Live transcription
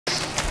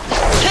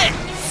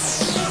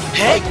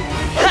Hey!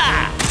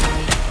 Ha!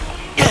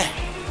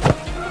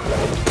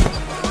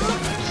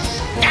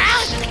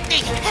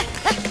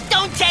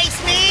 Don't chase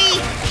me!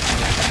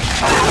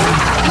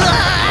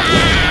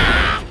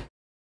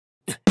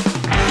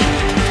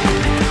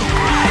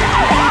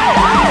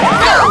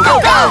 Go, go,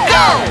 go,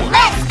 go!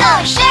 Let's go,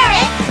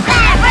 Sheriff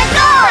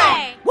Labrador!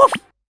 Woof!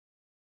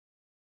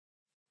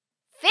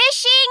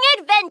 Fishing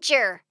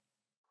adventure.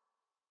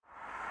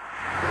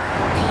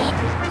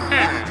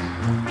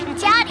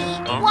 Daddy,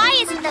 why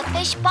isn't the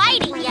fish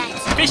biting yet?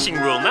 Fishing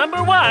rule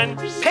number 1,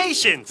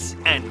 patience.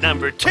 And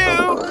number 2...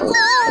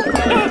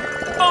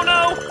 Oh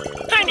no!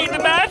 I need the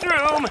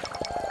bathroom!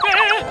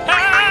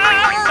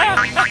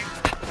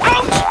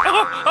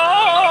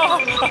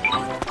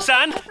 Ouch!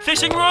 Son,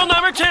 fishing rule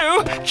number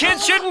 2,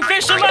 kids shouldn't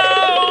fish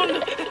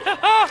alone!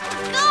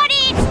 Got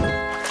it!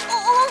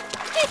 Oh,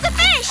 it's a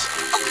fish!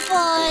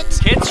 But...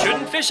 Kids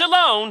shouldn't fish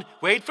alone.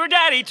 Wait for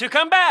Daddy to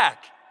come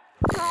back.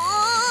 No!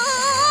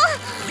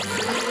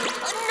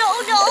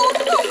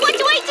 What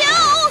do I do?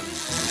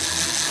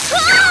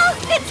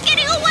 It's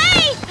getting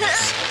away!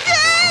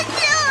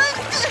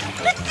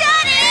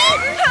 Daddy!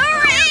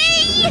 Hurry!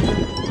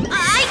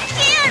 I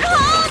can't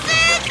hold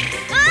it!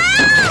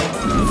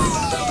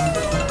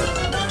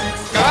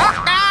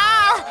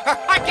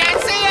 I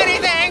can't see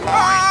anything!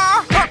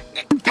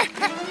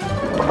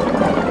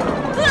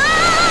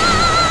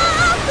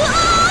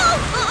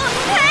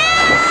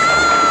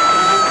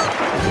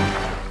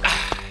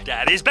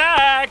 Daddy's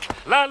back!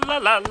 La la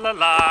la la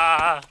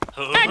la!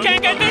 I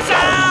can't get this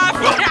off!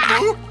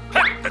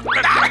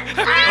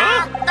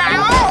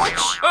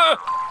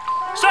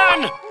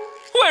 Son!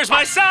 Where's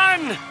my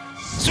son?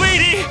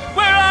 Sweetie,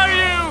 where are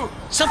you?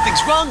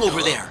 Something's wrong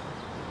over there.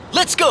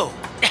 Let's go.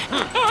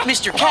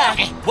 Mr. Cat,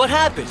 what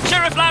happened?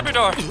 Sheriff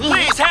Labrador,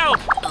 please help!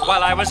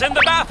 While I was in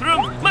the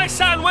bathroom, my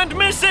son went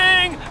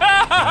missing!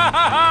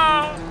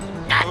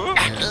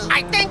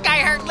 I think I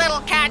heard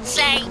Little Cat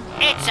say,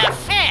 it's a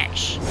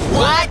fish.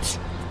 What?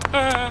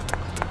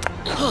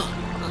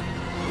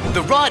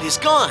 The rod is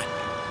gone.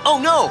 Oh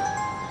no!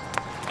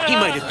 He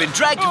might have been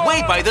dragged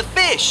away by the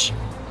fish.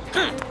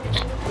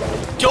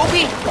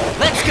 Dopey,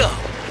 let's go.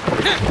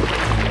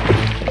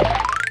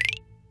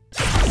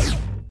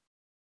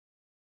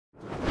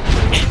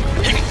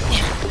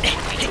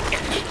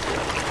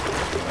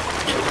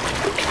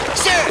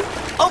 Sir,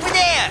 over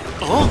there.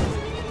 Oh?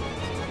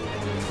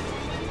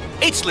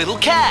 It's Little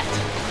Cat.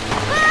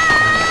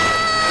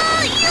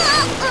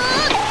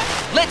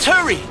 Let's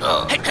hurry.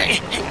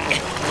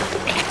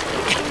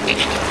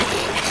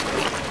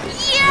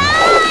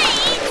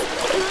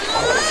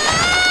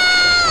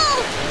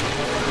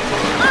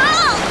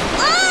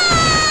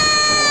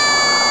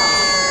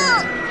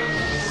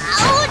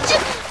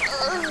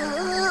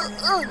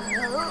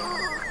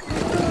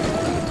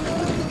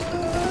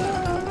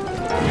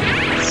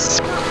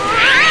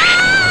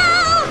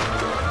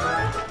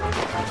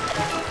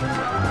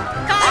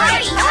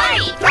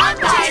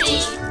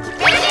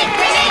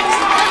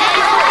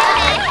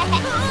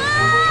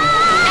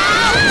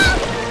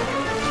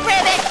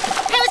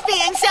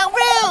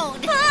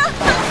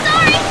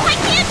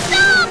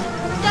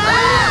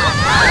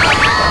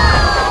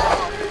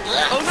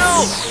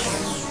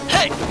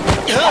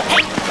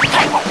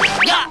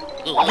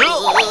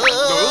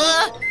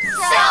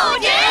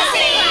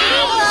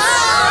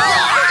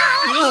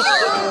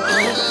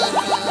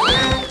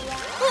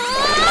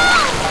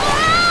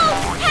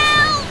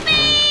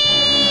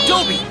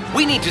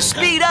 We need to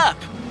speed up.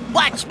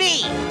 Watch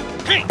me.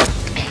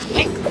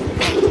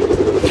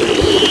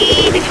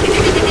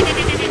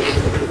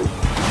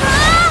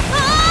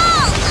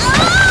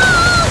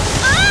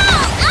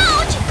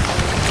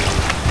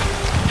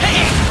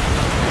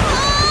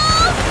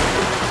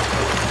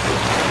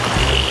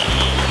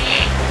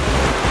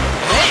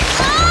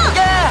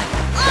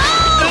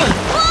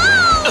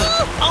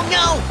 Oh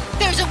no,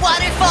 there's a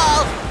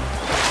waterfall.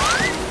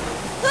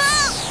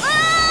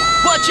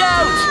 Watch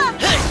out!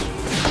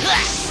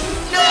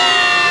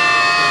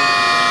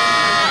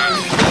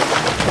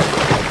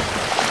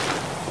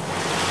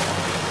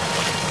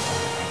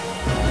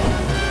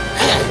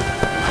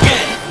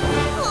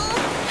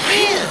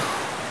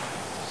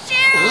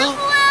 Sheriff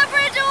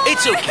Labrador!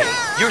 It's okay.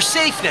 You're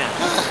safe now.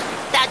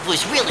 That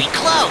was really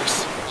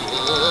close.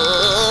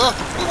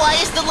 Why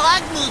is the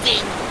log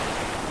moving?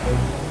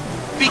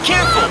 Be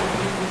careful.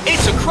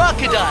 It's a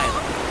crocodile.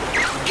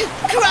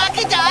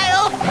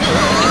 Crocodile?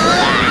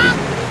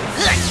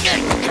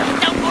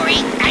 Don't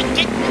worry, I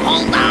can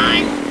hold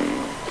on.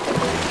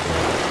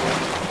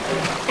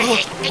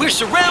 We're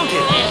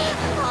surrounded.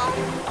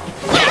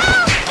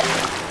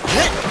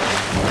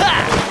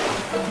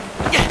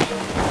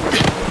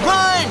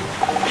 Run!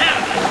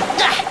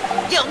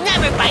 You'll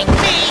never bite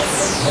me.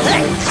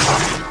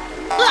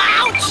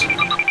 Ouch!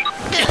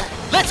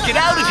 Let's get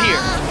out of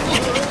here.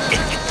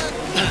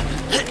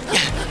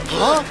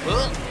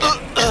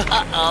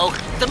 Uh-oh,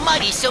 the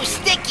mud is so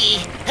sticky.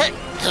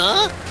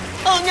 Huh?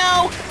 Oh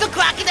no, the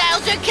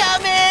crocodiles are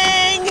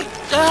coming!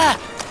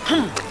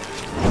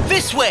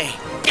 This way.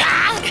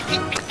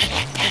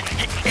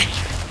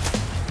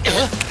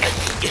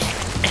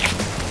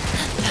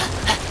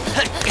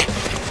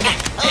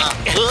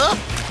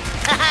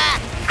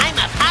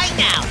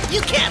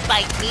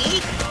 bite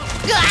me.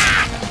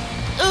 Ah!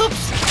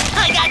 Oops!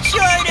 I got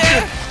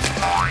shorter!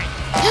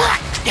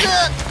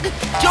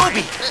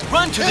 Toby,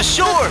 run to the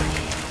shore!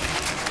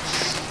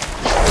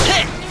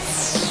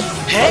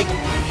 Hey!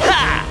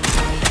 Ha!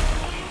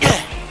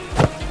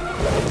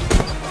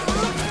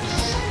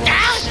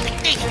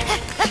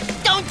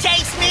 Don't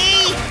taste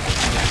me!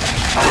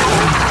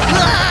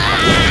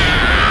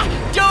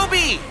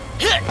 Toby!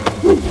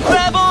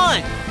 Grab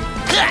on!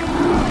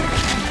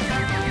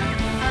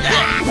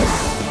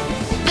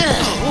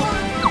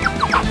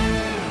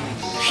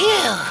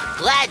 Phew,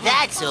 glad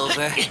that's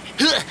over.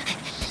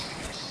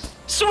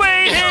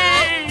 Sweetie!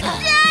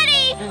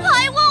 Daddy,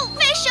 I won't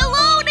fish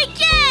alone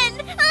again!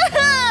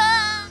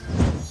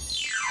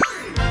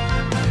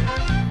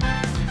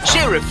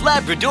 Sheriff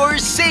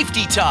Labrador's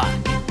Safety Talk.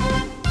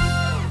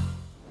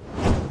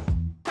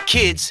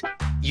 Kids,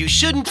 you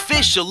shouldn't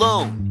fish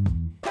alone.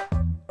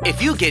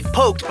 If you get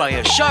poked by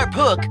a sharp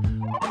hook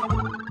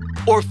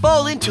or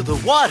fall into the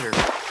water,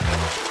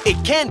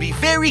 it can be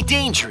very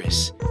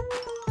dangerous.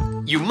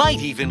 You might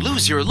even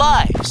lose your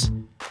lives.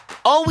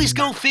 Always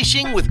go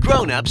fishing with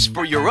grown-ups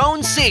for your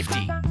own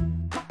safety.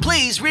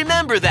 Please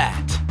remember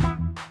that.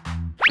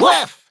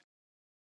 Woof!